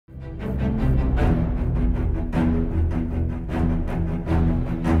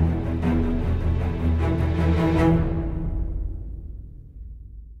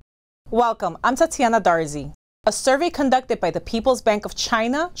Welcome, I'm Tatiana Darzi. A survey conducted by the People's Bank of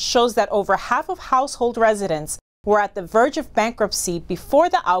China shows that over half of household residents were at the verge of bankruptcy before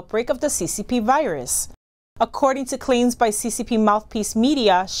the outbreak of the CCP virus. According to claims by CCP mouthpiece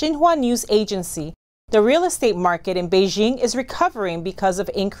media, Xinhua News Agency, the real estate market in Beijing is recovering because of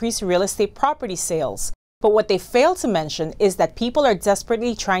increased real estate property sales. But what they fail to mention is that people are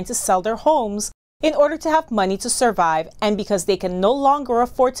desperately trying to sell their homes in order to have money to survive and because they can no longer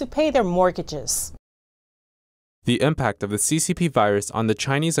afford to pay their mortgages. The impact of the CCP virus on the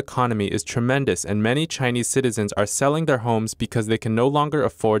Chinese economy is tremendous, and many Chinese citizens are selling their homes because they can no longer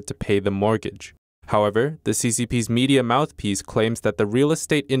afford to pay the mortgage. However, the CCP's media mouthpiece claims that the real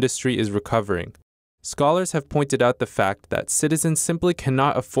estate industry is recovering. Scholars have pointed out the fact that citizens simply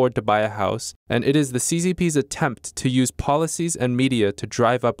cannot afford to buy a house, and it is the CCP's attempt to use policies and media to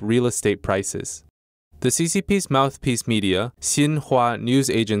drive up real estate prices. The CCP's mouthpiece media, Xinhua News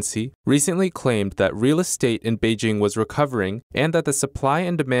Agency, recently claimed that real estate in Beijing was recovering and that the supply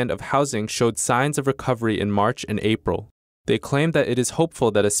and demand of housing showed signs of recovery in March and April. They claim that it is hopeful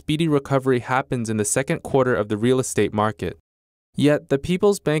that a speedy recovery happens in the second quarter of the real estate market. Yet, the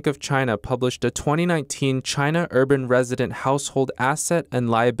People's Bank of China published a 2019 China Urban Resident Household Asset and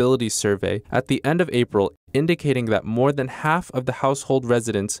Liability Survey at the end of April, indicating that more than half of the household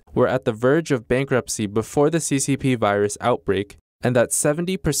residents were at the verge of bankruptcy before the CCP virus outbreak, and that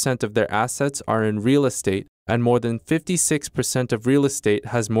 70% of their assets are in real estate, and more than 56% of real estate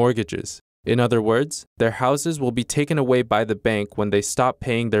has mortgages. In other words, their houses will be taken away by the bank when they stop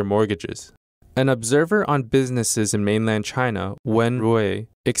paying their mortgages. An observer on businesses in mainland China, Wen Rui,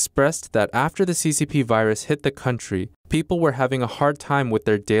 expressed that after the CCP virus hit the country, people were having a hard time with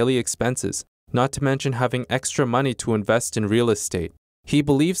their daily expenses, not to mention having extra money to invest in real estate. He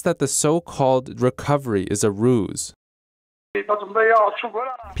believes that the so-called recovery is a ruse.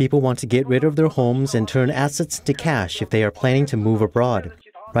 People want to get rid of their homes and turn assets into cash if they are planning to move abroad.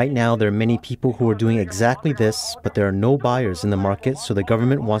 Right now, there are many people who are doing exactly this, but there are no buyers in the market, so the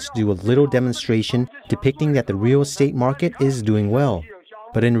government wants to do a little demonstration depicting that the real estate market is doing well.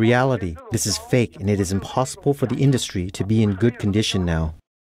 But in reality, this is fake, and it is impossible for the industry to be in good condition now.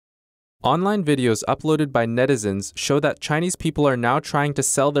 Online videos uploaded by netizens show that Chinese people are now trying to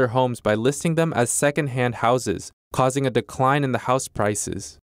sell their homes by listing them as second-hand houses, causing a decline in the house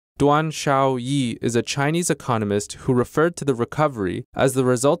prices. Duan Xiaoyi is a Chinese economist who referred to the recovery as the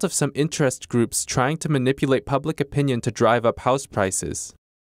result of some interest groups trying to manipulate public opinion to drive up house prices.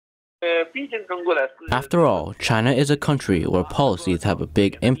 After all, China is a country where policies have a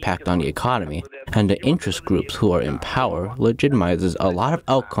big impact on the economy, and the interest groups who are in power legitimizes a lot of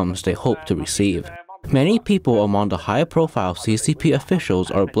outcomes they hope to receive. Many people among the high-profile CCP officials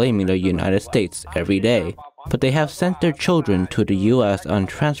are blaming the United States every day, but they have sent their children to the U.S. and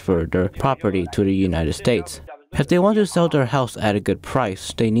transferred their property to the United States. If they want to sell their house at a good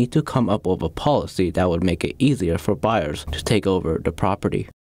price, they need to come up with a policy that would make it easier for buyers to take over the property.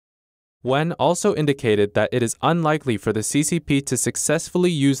 Wen also indicated that it is unlikely for the CCP to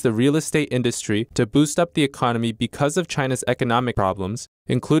successfully use the real estate industry to boost up the economy because of China's economic problems,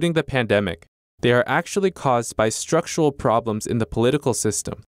 including the pandemic. They are actually caused by structural problems in the political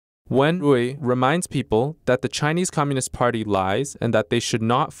system. Wen Rui reminds people that the Chinese Communist Party lies and that they should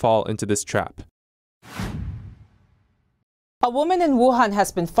not fall into this trap. A woman in Wuhan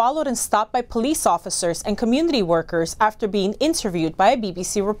has been followed and stopped by police officers and community workers after being interviewed by a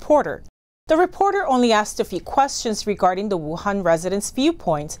BBC reporter. The reporter only asked a few questions regarding the Wuhan residents'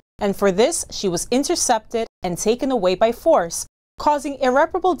 viewpoint, and for this, she was intercepted and taken away by force, causing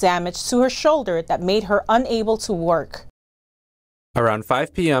irreparable damage to her shoulder that made her unable to work. Around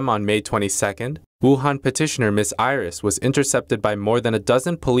 5 p.m. on May 22nd, Wuhan petitioner Miss Iris was intercepted by more than a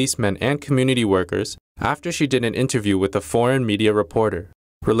dozen policemen and community workers after she did an interview with a foreign media reporter.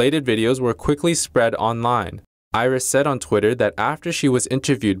 Related videos were quickly spread online. Iris said on Twitter that after she was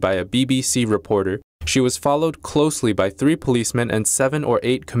interviewed by a BBC reporter, she was followed closely by 3 policemen and 7 or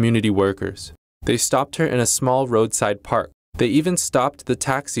 8 community workers. They stopped her in a small roadside park. They even stopped the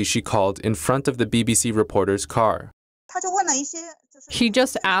taxi she called in front of the BBC reporter's car. He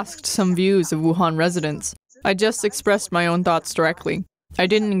just asked some views of Wuhan residents. I just expressed my own thoughts directly. I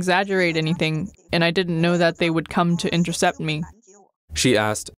didn't exaggerate anything, and I didn't know that they would come to intercept me. She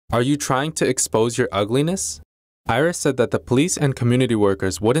asked, "Are you trying to expose your ugliness?" Iris said that the police and community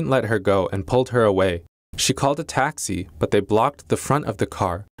workers wouldn't let her go and pulled her away. She called a taxi, but they blocked the front of the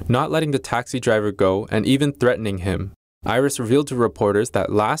car, not letting the taxi driver go and even threatening him. Iris revealed to reporters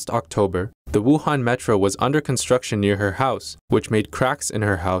that last October, the Wuhan metro was under construction near her house, which made cracks in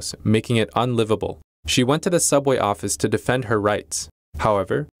her house, making it unlivable. She went to the subway office to defend her rights.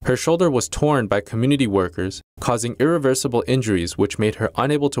 However, her shoulder was torn by community workers, causing irreversible injuries which made her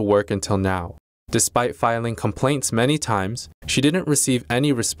unable to work until now. Despite filing complaints many times, she didn't receive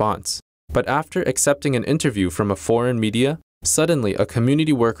any response. But after accepting an interview from a foreign media, suddenly a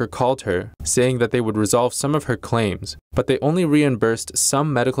community worker called her, saying that they would resolve some of her claims, but they only reimbursed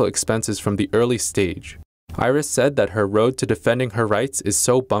some medical expenses from the early stage. Iris said that her road to defending her rights is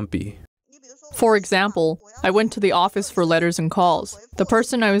so bumpy. For example, I went to the office for letters and calls. The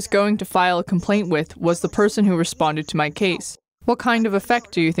person I was going to file a complaint with was the person who responded to my case. What kind of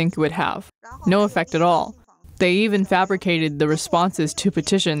effect do you think it would have? No effect at all. They even fabricated the responses to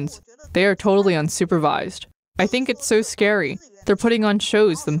petitions. They are totally unsupervised. I think it's so scary. They're putting on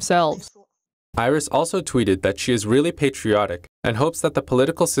shows themselves. Iris also tweeted that she is really patriotic and hopes that the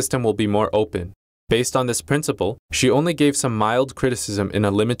political system will be more open. Based on this principle, she only gave some mild criticism in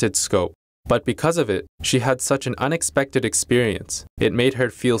a limited scope. But because of it, she had such an unexpected experience. It made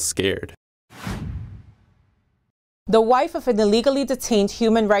her feel scared. The wife of an illegally detained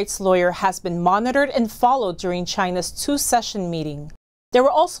human rights lawyer has been monitored and followed during China's two-session meeting. There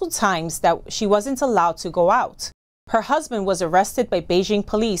were also times that she wasn't allowed to go out. Her husband was arrested by Beijing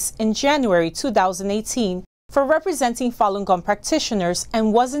police in January 2018 for representing Falun Gong practitioners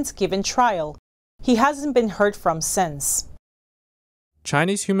and wasn't given trial. He hasn't been heard from since.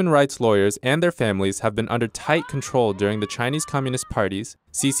 Chinese human rights lawyers and their families have been under tight control during the Chinese Communist Party's,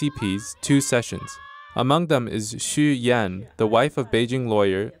 CCP's, two sessions. Among them is Xu Yan, the wife of Beijing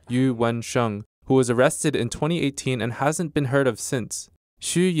lawyer Yu Wensheng, who was arrested in 2018 and hasn't been heard of since.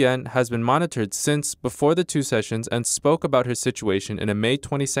 Xu Yan has been monitored since before the two sessions and spoke about her situation in a May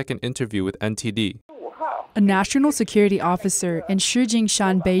 22nd interview with NTD. A national security officer in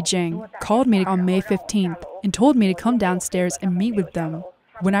Shijingshan, Beijing, called me on May 15th and told me to come downstairs and meet with them.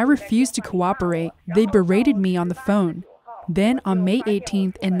 When I refused to cooperate, they berated me on the phone. Then on May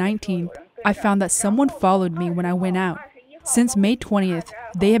 18th and 19th, I found that someone followed me when I went out. Since May 20th,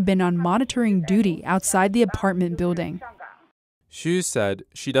 they have been on monitoring duty outside the apartment building. Xu said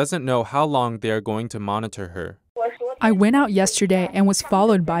she doesn't know how long they are going to monitor her. I went out yesterday and was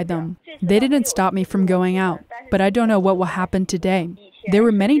followed by them. They didn't stop me from going out, but I don't know what will happen today. There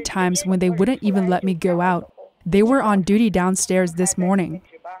were many times when they wouldn't even let me go out. They were on duty downstairs this morning.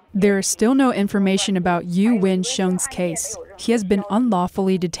 There is still no information about Yu Wensheng's case. He has been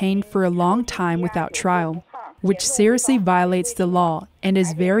unlawfully detained for a long time without trial, which seriously violates the law and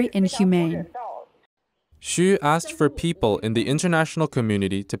is very inhumane. Xu asked for people in the international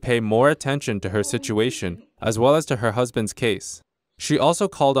community to pay more attention to her situation, as well as to her husband's case. She also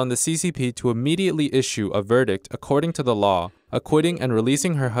called on the CCP to immediately issue a verdict according to the law, acquitting and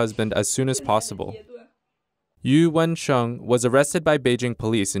releasing her husband as soon as possible. Yu Wensheng was arrested by Beijing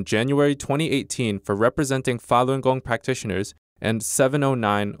police in January 2018 for representing Falun Gong practitioners and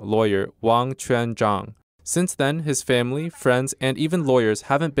 709 lawyer Wang Quanzhang. Since then, his family, friends, and even lawyers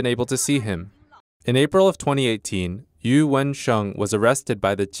haven't been able to see him. In April of 2018, Yu Wensheng was arrested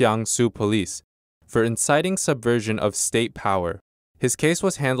by the Jiangsu police for inciting subversion of state power. His case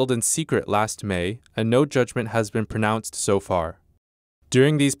was handled in secret last May, and no judgment has been pronounced so far.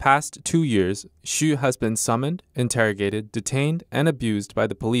 During these past 2 years, Xu has been summoned, interrogated, detained, and abused by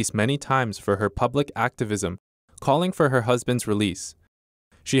the police many times for her public activism, calling for her husband's release.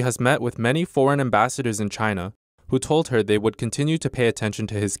 She has met with many foreign ambassadors in China, who told her they would continue to pay attention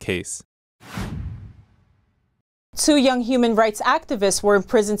to his case. Two young human rights activists were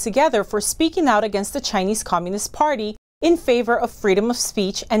imprisoned together for speaking out against the Chinese Communist Party in favor of freedom of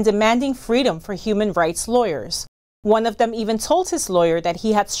speech and demanding freedom for human rights lawyers. One of them even told his lawyer that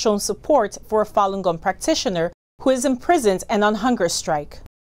he had shown support for a Falun Gong practitioner who is imprisoned and on hunger strike.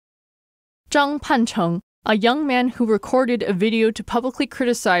 Zhang Pancheng, a young man who recorded a video to publicly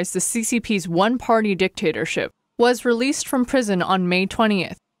criticize the CCP's one-party dictatorship, was released from prison on May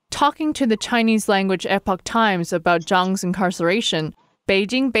 20th. Talking to the Chinese-language Epoch Times about Zhang's incarceration,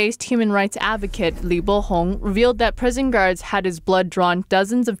 Beijing-based human rights advocate Li Bohong revealed that prison guards had his blood drawn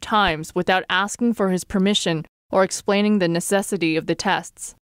dozens of times without asking for his permission or explaining the necessity of the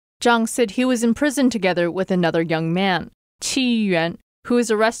tests. Zhang said he was in prison together with another young man, Qi Yuan, who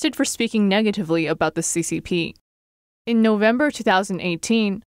was arrested for speaking negatively about the CCP. In November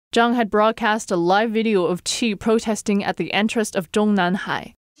 2018, Zhang had broadcast a live video of Qi protesting at the entrance of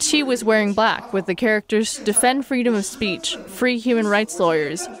Zhongnanhai. Qi was wearing black with the characters "Defend freedom of speech, free human rights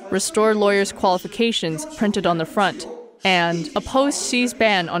lawyers, restore lawyers' qualifications" printed on the front, and oppose Xi's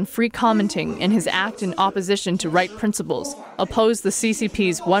ban on free commenting in his act in opposition to right principles, oppose the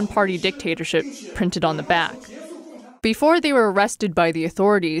CCP's one-party dictatorship printed on the back. Before they were arrested by the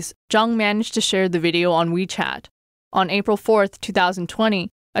authorities, Zhang managed to share the video on WeChat. On April 4, 2020,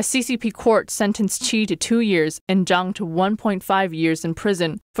 a CCP court sentenced Qi to 2 years and Zhang to 1.5 years in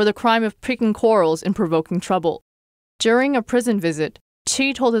prison for the crime of picking quarrels and provoking trouble. During a prison visit,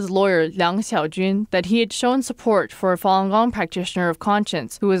 Qi told his lawyer Liang Xiaojun that he had shown support for a Falun Gong practitioner of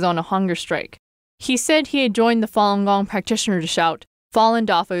conscience who was on a hunger strike. He said he had joined the Falun Gong practitioner to shout, "Falun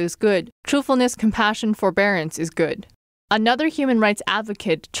Dafa is good. Truthfulness, compassion, forbearance is good." Another human rights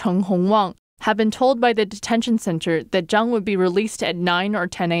advocate, Cheng Hongwang, had been told by the detention center that Zhang would be released at 9 or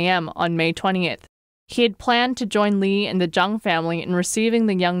 10 a.m. on May 20th. He had planned to join Li and the Zhang family in receiving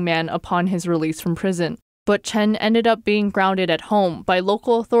the young man upon his release from prison. But Chen ended up being grounded at home by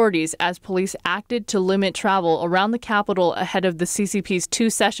local authorities as police acted to limit travel around the capital ahead of the CCP's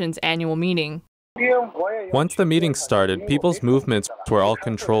 2 sessions annual meeting. Once the meeting started, people's movements were all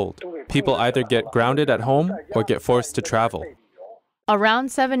controlled. People either get grounded at home or get forced to travel.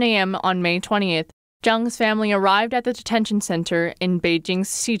 Around 7 a.m. on May 20th, Zhang's family arrived at the detention center in Beijing's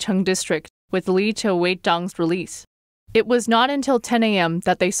Xicheng district with Li to await Zhang's release. It was not until 10 a.m.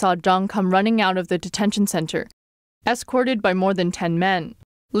 that they saw Zhang come running out of the detention center, escorted by more than 10 men.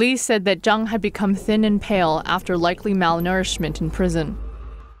 Li said that Zhang had become thin and pale after likely malnourishment in prison.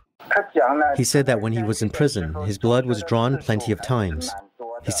 He said that when he was in prison, his blood was drawn plenty of times.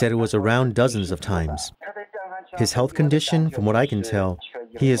 He said it was around dozens of times. His health condition, from what I can tell,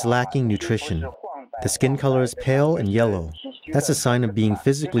 he is lacking nutrition. The skin color is pale and yellow. That's a sign of being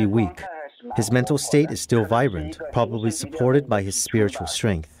physically weak. His mental state is still vibrant, probably supported by his spiritual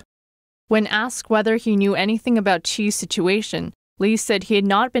strength. When asked whether he knew anything about Qi's situation, Li said he had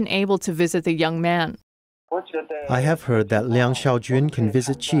not been able to visit the young man. I have heard that Liang Xiaojun can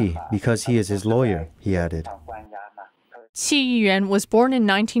visit Qi because he is his lawyer, he added. Qi Yiyuan was born in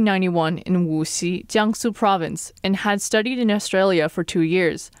 1991 in Wuxi, Jiangsu province, and had studied in Australia for 2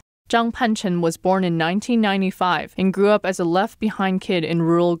 years. Zhang Panchen was born in 1995 and grew up as a left-behind kid in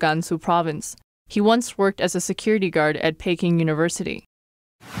rural Gansu province. He once worked as a security guard at Peking University.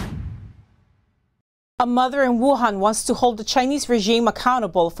 A mother in Wuhan wants to hold the Chinese regime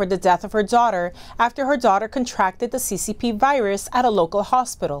accountable for the death of her daughter after her daughter contracted the CCP virus at a local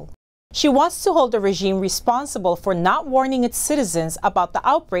hospital. She wants to hold the regime responsible for not warning its citizens about the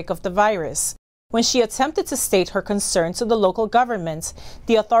outbreak of the virus. When she attempted to state her concern to the local government,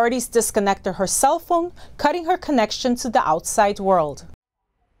 the authorities disconnected her cell phone, cutting her connection to the outside world.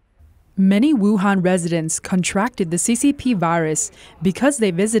 Many Wuhan residents contracted the CCP virus because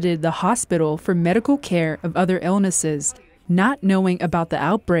they visited the hospital for medical care of other illnesses, not knowing about the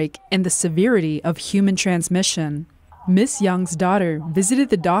outbreak and the severity of human transmission. Miss Young's daughter visited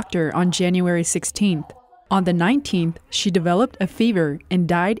the doctor on January 16th. On the 19th, she developed a fever and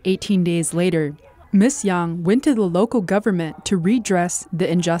died 18 days later. Miss Young went to the local government to redress the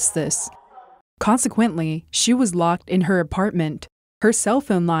injustice. Consequently, she was locked in her apartment. Her cell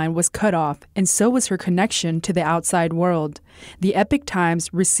phone line was cut off, and so was her connection to the outside world. The Epoch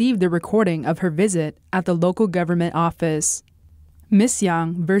Times received the recording of her visit at the local government office. Miss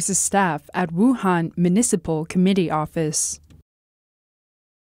Yang versus staff at Wuhan Municipal Committee Office.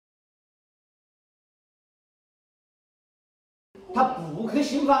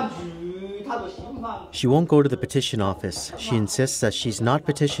 She won't go to the petition office. She insists that she's not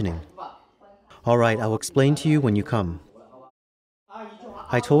petitioning. All right, I'll explain to you when you come.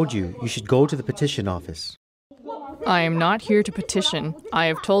 I told you, you should go to the petition office. I am not here to petition. I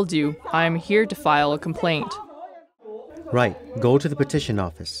have told you, I am here to file a complaint. Right, go to the petition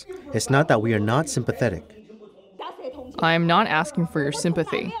office. It's not that we are not sympathetic. I am not asking for your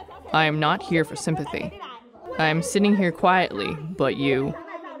sympathy. I am not here for sympathy. I am sitting here quietly, but you...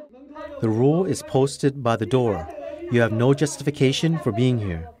 The rule is posted by the door. You have no justification for being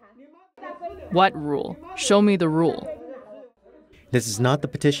here. What rule? Show me the rule. This is not the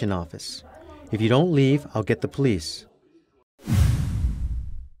petition office. If you don't leave, I'll get the police.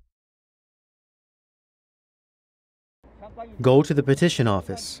 Go to the petition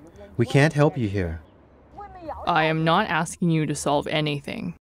office. We can't help you here. I am not asking you to solve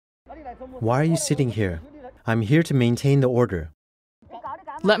anything. Why are you sitting here? I'm here to maintain the order.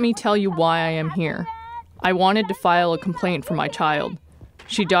 Let me tell you why I am here. I wanted to file a complaint for my child.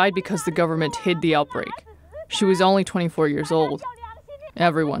 She died because the government hid the outbreak. She was only 24 years old.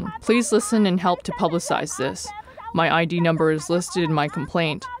 Everyone, please listen and help to publicize this. My ID number is listed in my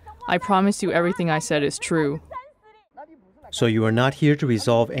complaint. I promise you everything I said is true. So you are not here to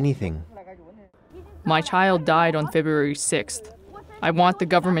resolve anything? My child died on February 6th. I want the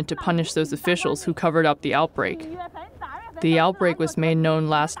government to punish those officials who covered up the outbreak. The outbreak was made known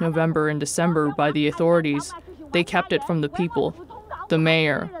last November and December by the authorities. They kept it from the people. The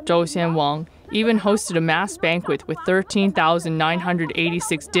mayor, Zhou Xianwang, even hosted a mass banquet with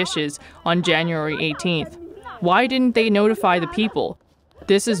 13,986 dishes on January 18th. Why didn't they notify the people?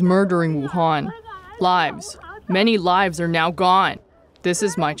 This is murdering Wuhan. Lives. Many lives are now gone. This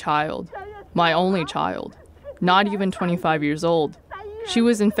is my child. My only child. Not even 25 years old. She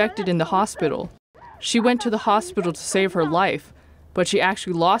was infected in the hospital. She went to the hospital to save her life, but she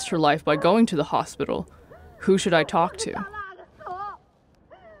actually lost her life by going to the hospital. Who should I talk to?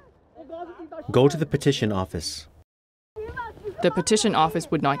 Go to the petition office. The petition office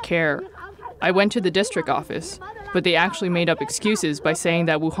would not care. I went to the district office, but they actually made up excuses by saying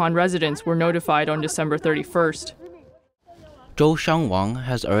that Wuhan residents were notified on December 31st. Zhou Shangwang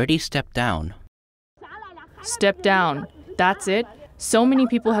has already stepped down. Step down. That's it? So many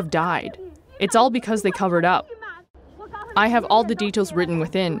people have died. It's all because they covered up. I have all the details written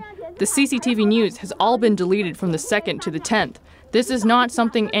within. The CCTV news has all been deleted from the 2nd to the 10th. This is not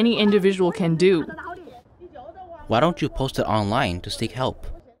something any individual can do. Why don't you post it online to seek help?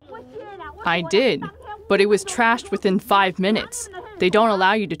 I did, but it was trashed within 5 minutes. They don't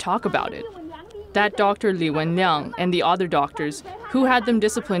allow you to talk about it. That Dr. Li Wenliang and the other doctors, who had them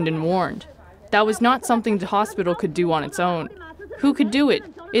disciplined and warned. That was not something the hospital could do on its own. Who could do it?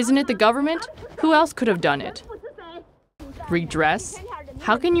 Isn't it the government? Who else could have done it? Redress?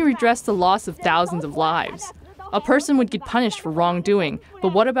 How can you redress the loss of thousands of lives? A person would get punished for wrongdoing,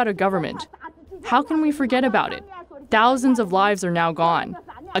 but what about a government? How can we forget about it? Thousands of lives are now gone.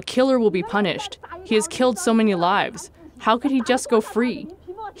 A killer will be punished. He has killed so many lives. How could he just go free?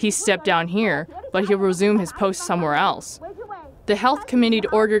 He stepped down here, but he'll resume his post somewhere else. The health committee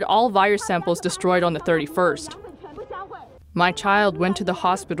ordered all virus samples destroyed on the 31st. My child went to the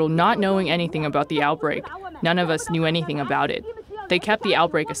hospital not knowing anything about the outbreak. None of us knew anything about it. They kept the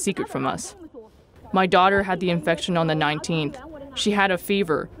outbreak a secret from us. My daughter had the infection on the 19th. She had a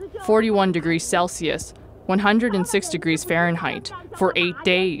fever, 41 degrees Celsius, 106 degrees Fahrenheit, for 8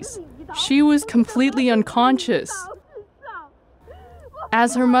 days. She was completely unconscious.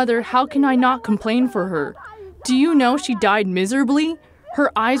 As her mother, how can I not complain for her? Do you know she died miserably?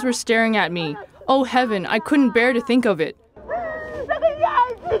 Her eyes were staring at me. Oh heaven, I couldn't bear to think of it.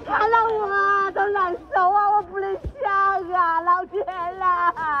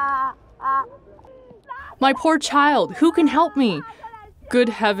 My poor child, who can help me? Good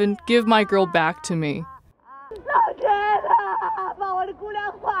heaven, give my girl back to me.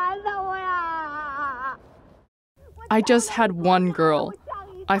 I just had one girl.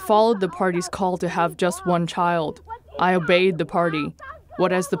 I followed the party's call to have just one child. I obeyed the party.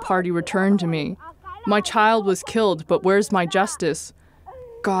 What has the party returned to me? My child was killed, but where's my justice?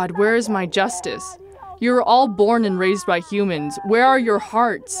 God, where is my justice? You were all born and raised by humans. Where are your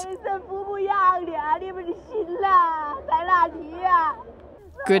hearts?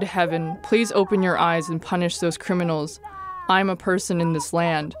 Good heaven, please open your eyes and punish those criminals. I'm a person in this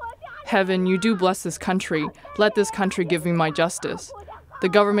land. Heaven, you do bless this country. Let this country give me my justice. The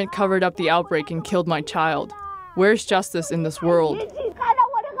government covered up the outbreak and killed my child. Where's justice in this world?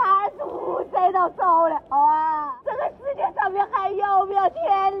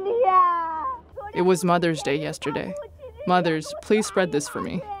 It was Mother's Day yesterday. Mothers, please spread this for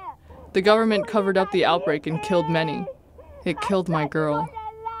me. The government covered up the outbreak and killed many. It killed my girl.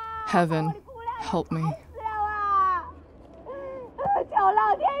 Heaven, help me.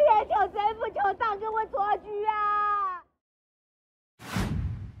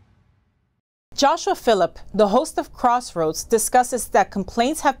 Joshua Phillip, the host of Crossroads, discusses that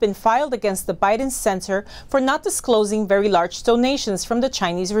complaints have been filed against the Biden Center for not disclosing very large donations from the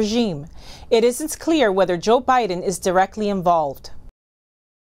Chinese regime. It isn't clear whether Joe Biden is directly involved.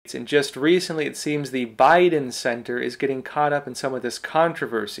 And just recently, it seems the Biden Center is getting caught up in some of this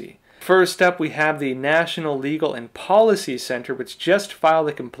controversy. First up, we have the National Legal and Policy Center, which just filed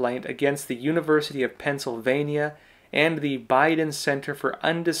a complaint against the University of Pennsylvania and the Biden Center for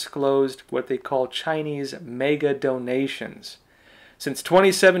undisclosed, what they call Chinese mega donations. Since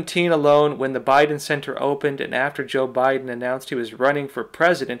 2017 alone, when the Biden Center opened and after Joe Biden announced he was running for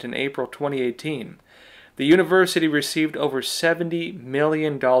president in April 2018, the university received over $70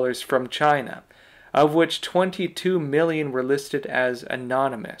 million from China, of which $22 million were listed as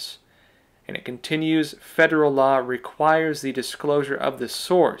anonymous. And it continues, federal law requires the disclosure of the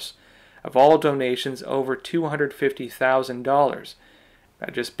source of all donations over $250,000. Now,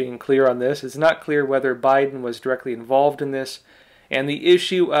 just being clear on this, it's not clear whether Biden was directly involved in this, and the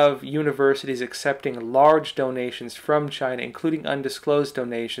issue of universities accepting large donations from China, including undisclosed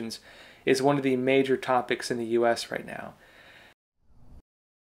donations, is one of the major topics in the U.S. right now.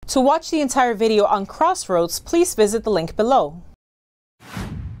 To watch the entire video on Crossroads, please visit the link below.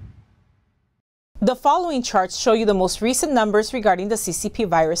 The following charts show you the most recent numbers regarding the CCP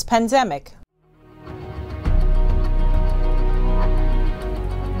virus pandemic.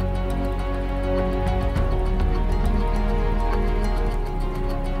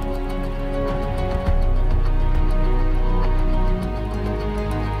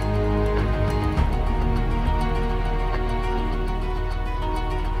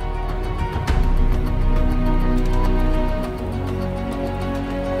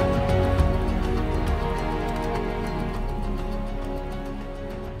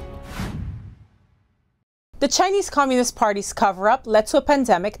 The Chinese Communist Party's cover-up led to a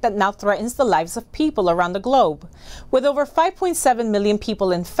pandemic that now threatens the lives of people around the globe. With over 5.7 million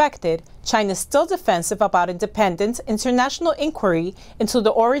people infected, China is still defensive about independent international inquiry into the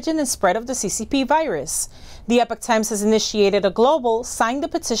origin and spread of the CCP virus. The Epoch Times has initiated a global Sign the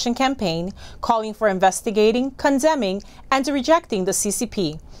Petition campaign calling for investigating, condemning, and rejecting the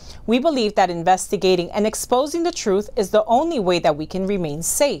CCP. We believe that investigating and exposing the truth is the only way that we can remain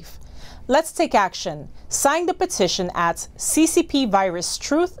safe. Let's take action. Sign the petition at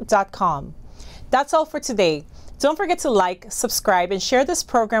ccpvirustruth.com. That's all for today. Don't forget to like, subscribe, and share this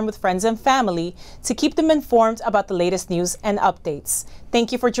program with friends and family to keep them informed about the latest news and updates.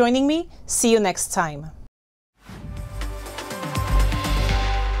 Thank you for joining me. See you next time.